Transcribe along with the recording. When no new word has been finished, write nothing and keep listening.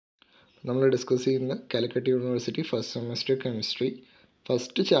നമ്മൾ ഡിസ്കസ് ചെയ്യുന്ന Calicut university first semester chemistry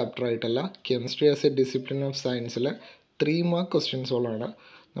first chapter ആയിട്ടുള്ള chemistry as A discipline of സയൻസിലെ 3 mark ക്വസ്റ്റ്യൻസുകളാണ്.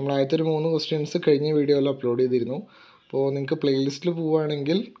 നമ്മൾ ആദ്യത്തെ ഒരു 3 ക്വസ്റ്റ്യൻസ് കഴിഞ്ഞ വീഡിയോയിൽ അപ്ലോഡ് ചെയ്തിരുന്നു. അപ്പോൾ നിങ്ങൾക്ക് പ്ലേലിസ്റ്റിൽ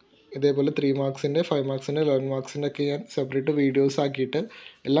പോവുകയാണെങ്കിൽ ഇതേപോലെ 3 മാർക്സിൻ്റെ 5 മാർക്സിൻ്റെ 11 മാർക്സിൻ്റെ ഒക്കെ ഞാൻ സെപ്പറേറ്റ് വീഡിയോസ് ആക്കിയിട്ട്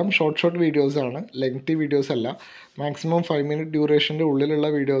എല്ലാം ഷോർട്ട് വീഡിയോസാണ്, ലെങ്തി വീഡിയോസ് അല്ല. മാക്സിമം 5 മിനിറ്റ് ഡ്യൂറേഷൻ്റെ ഉള്ളിലുള്ള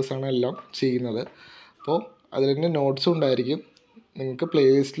വീഡിയോസാണ് എല്ലാം ചെയ്യുന്നത്. അപ്പോൾ അതിൽ തന്നെ നോട്ട്സും ഉണ്ടായിരിക്കും. നിങ്ങൾക്ക്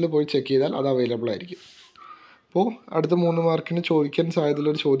പ്ലേലിസ്റ്റിൽ പോയി ചെക്ക് ചെയ്താൽ അത് അവൈലബിൾ ആയിരിക്കും. അപ്പോൾ അടുത്ത 3 മാർക്കിന് ചോദിക്കാൻ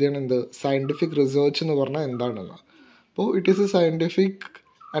സാധ്യതയുള്ളൊരു ചോദ്യമാണ് എന്ത്, സയൻറ്റിഫിക് റിസർച്ച് എന്ന് പറഞ്ഞാൽ എന്താണെന്ന്. അപ്പോൾ it is A scientific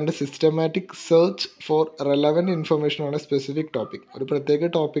and systematic search for relevant information on A specific topic. ഒരു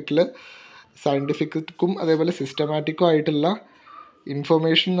പ്രത്യേക ടോപ്പിക്കിൽ സയൻറ്റിഫിക്കും അതേപോലെ സിസ്റ്റമാറ്റിക്കും ആയിട്ടുള്ള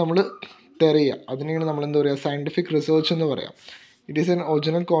ഇൻഫർമേഷൻ നമ്മൾ തിരയുക, അതിനെയാണ് നമ്മൾ എന്താ പറയുക, സയൻറ്റിഫിക് റിസർച്ച് എന്ന് പറയാം. It is an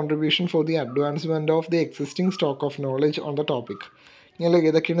original contribution for the advancement of the existing stock of knowledge on the topic. ഇങ്ങനെ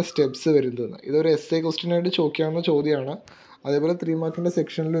ഏതൊക്കെയാണ് സ്റ്റെപ്സ് വരുന്നത്. ഇതൊരു എസ് എ ക്വസ്റ്റ്യൻ ആയിട്ട് ചോദിക്കാവുന്ന ചോദ്യമാണ്. അതേപോലെ 3 മാർക്കിൻ്റെ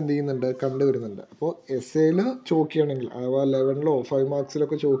സെക്ഷനിലും എന്ത് ചെയ്യുന്നുണ്ട്, കണ്ടുവരുന്നുണ്ട്. അപ്പോൾ എസ് എയിൽ ചോദിക്കുകയാണെങ്കിൽ അഥവാ 11ലോ 5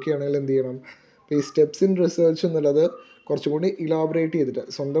 മാർക്സിലൊക്കെ ചോദിക്കുകയാണെങ്കിൽ എന്ത് ചെയ്യണം, ഇപ്പോൾ ഈ സ്റ്റെപ്സ് ഇൻ റിസർച്ച് എന്നുള്ളത് കുറച്ചും കൂടി ഇലാബറേറ്റ് ചെയ്തിട്ട്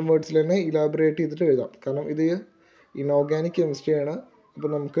സ്വന്തം വേർഡ്സിൽ തന്നെ ഇലാബറേറ്റ് ചെയ്തിട്ട് എഴുതാം. കാരണം ഇത് ഇനോർഗാനിക് കെമിസ്ട്രിയാണ്.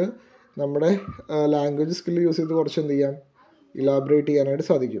 അപ്പോൾ നമുക്ക് നമ്മുടെ ലാംഗ്വേജ് സ്കില്ല് യൂസ് ചെയ്ത് കുറച്ച് എന്ത് ചെയ്യാം, ഇലാബറേറ്റ് ചെയ്യാനായിട്ട്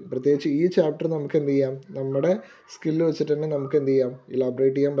സാധിക്കും. പ്രത്യേകിച്ച് ഈ ചാപ്റ്റർ നമുക്ക് എന്ത് ചെയ്യാം, നമ്മുടെ സ്കില്ല് വെച്ചിട്ട് തന്നെ നമുക്ക് എന്ത് ചെയ്യാം,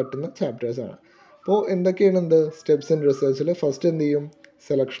 ഇലാബറേറ്റ് ചെയ്യാൻ പറ്റുന്ന ചാപ്റ്റേഴ്സാണ്. അപ്പോൾ എന്തൊക്കെയാണ് സ്റ്റെപ്സ് ഇൻ റിസർച്ചിൽ? ഫസ്റ്റ് എന്ത് ചെയ്യും,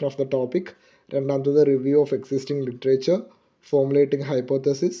 സെലക്ഷൻ ഓഫ് ദ ടോപ്പിക്. രണ്ടാമത്തത് review of existing literature, formulating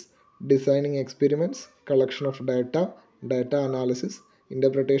hypothesis, designing experiments, collection of data analysis,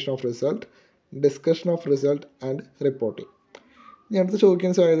 interpretation of result, discussion of result and reporting. ഇനി അടുത്ത്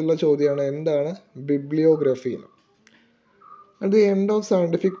ചോദിക്കാൻ സാധ്യതയുള്ള ചോദ്യമാണ് എന്താണ് ബിബ്ലിയോഗ്രഫി എന്ന്. At the end of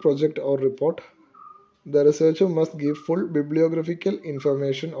scientific project or report, the researcher must give full bibliographical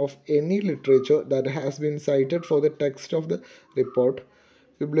information of any literature that has been cited for the text of the report,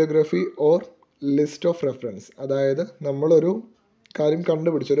 bibliography or list of reference. അതായത് നമ്മളൊരു കാര്യം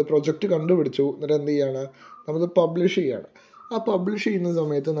കണ്ടുപിടിച്ചു, ഒരു project കണ്ടുപിടിച്ചു, എന്നിട്ട് എന്ത് ചെയ്യാണ്, നമ്മൾ പബ്ലിഷ് ചെയ്യാണ്. ആ പബ്ലിഷ് ചെയ്യുന്ന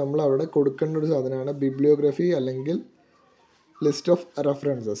സമയത്ത് നമ്മൾ അവിടെ കൊടുക്കേണ്ട ഒരു സാധനമാണ് ബിബ്ലിയോഗ്രഫി അല്ലെങ്കിൽ ലിസ്റ്റ് ഓഫ്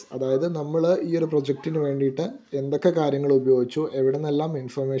റെഫറൻസസ്. അതായത് നമ്മൾ ഈ ഒരു പ്രൊജക്റ്റിന് വേണ്ടിയിട്ട് എന്തൊക്കെ കാര്യങ്ങൾ ഉപയോഗിച്ചു, എവിടെ നിന്നെല്ലാം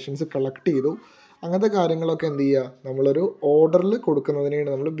ഇൻഫർമേഷൻസ് കളക്ട് ചെയ്തു, അങ്ങനത്തെ കാര്യങ്ങളൊക്കെ എന്ത് ചെയ്യുക, നമ്മളൊരു ഓർഡറിൽ കൊടുക്കുന്നതിനെയാണ്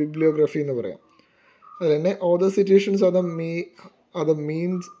നമ്മൾ ബിബ്ലിയോഗ്രഫി എന്ന് പറയാം. അതുപോലെ തന്നെ author situations are the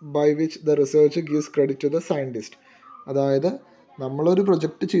means by which the research gives credit to the scientist. അതായത് നമ്മളൊരു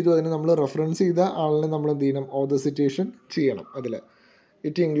പ്രൊജക്റ്റ് ചെയ്തു, അതിന് നമ്മൾ റെഫറൻസ് ചെയ്ത ആളിനെ നമ്മൾ എന്ത് ചെയ്യണം, ഓതർ സിറ്റുവേഷൻ ചെയ്യണം. അതിൽ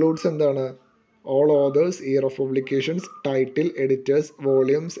ഇറ്റ് ഇൻക്ലൂഡ്സ് എന്താണ്, all authors, year of publications, title, editors,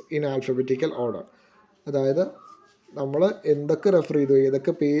 volumes in alphabetical order. അതായത് നമ്മൾ എന്തൊക്കെ റെഫർ ചെയ്തു,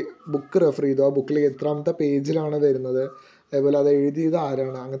 ഏതൊക്കെ ബുക്ക് റെഫർ ചെയ്തു, ആ ബുക്കിൽ എത്രാമത്തെ പേജിലാണ് വരുന്നത്, അതേപോലെ അത് എഴുതിയത്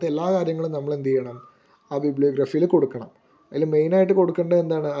ആരാണ്, അങ്ങനത്തെ എല്ലാ കാര്യങ്ങളും നമ്മൾ എന്ത് ചെയ്യണം, ആ ബിബ്ലിയോഗ്രഫിയിൽ കൊടുക്കണം. അതിൽ മെയിനായിട്ട് കൊടുക്കേണ്ടത്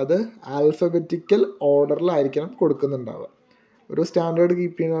എന്താണ്, അത് ആൽഫബറ്റിക്കൽ ഓർഡറിലായിരിക്കണം കൊടുക്കുന്നുണ്ടാവുക. ഒരു സ്റ്റാൻഡേർഡ്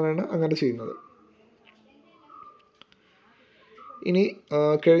കീപ്പ് ചെയ്യുന്നതാണ് അങ്ങനെ ചെയ്യുന്നത്. ഇനി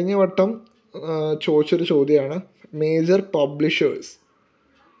കഴിഞ്ഞ വട്ടം ചോദിച്ചൊരു ചോദ്യമാണ് മേജർ പബ്ലിഷേഴ്സ്.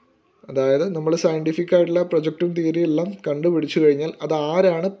 അതായത് നമ്മൾ സയൻറ്റിഫിക് ആയിട്ടുള്ള പ്രൊജക്റ്റും തിയറി എല്ലാം കണ്ടുപിടിച്ചു കഴിഞ്ഞാൽ അത്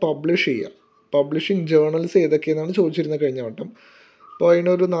ആരാണ് പബ്ലിഷ് ചെയ്യുക, പബ്ലിഷിംഗ് ജേർണൽസ് ഏതൊക്കെയെന്നാണ് ചോദിച്ചിരുന്നത് കഴിഞ്ഞ വട്ടം. അപ്പോൾ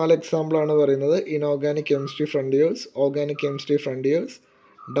അതിനൊരു 4 എക്സാമ്പിളാണ് പറയുന്നത്. Inorganic chemistry frontiers, organic chemistry frontiers,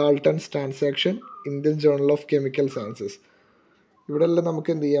 Dalton's transaction, Indian journal of chemical sciences. ഇവിടെ എല്ലാം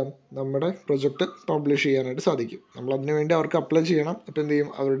നമുക്ക് എന്ത് ചെയ്യാം, നമ്മുടെ പ്രൊജക്റ്റ് പബ്ലിഷ് ചെയ്യാനായിട്ട് സാധിക്കും. നമ്മൾ അതിന് വേണ്ടി അവർക്ക് അപ്ലൈ ചെയ്യണം. അപ്പോൾ എന്ത് ചെയ്യും,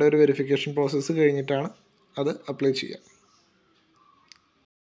 അവരുടെ ഒരു വെരിഫിക്കേഷൻ പ്രോസസ്സ് കഴിഞ്ഞിട്ടാണ് അത് അപ്ലൈ ചെയ്യുക.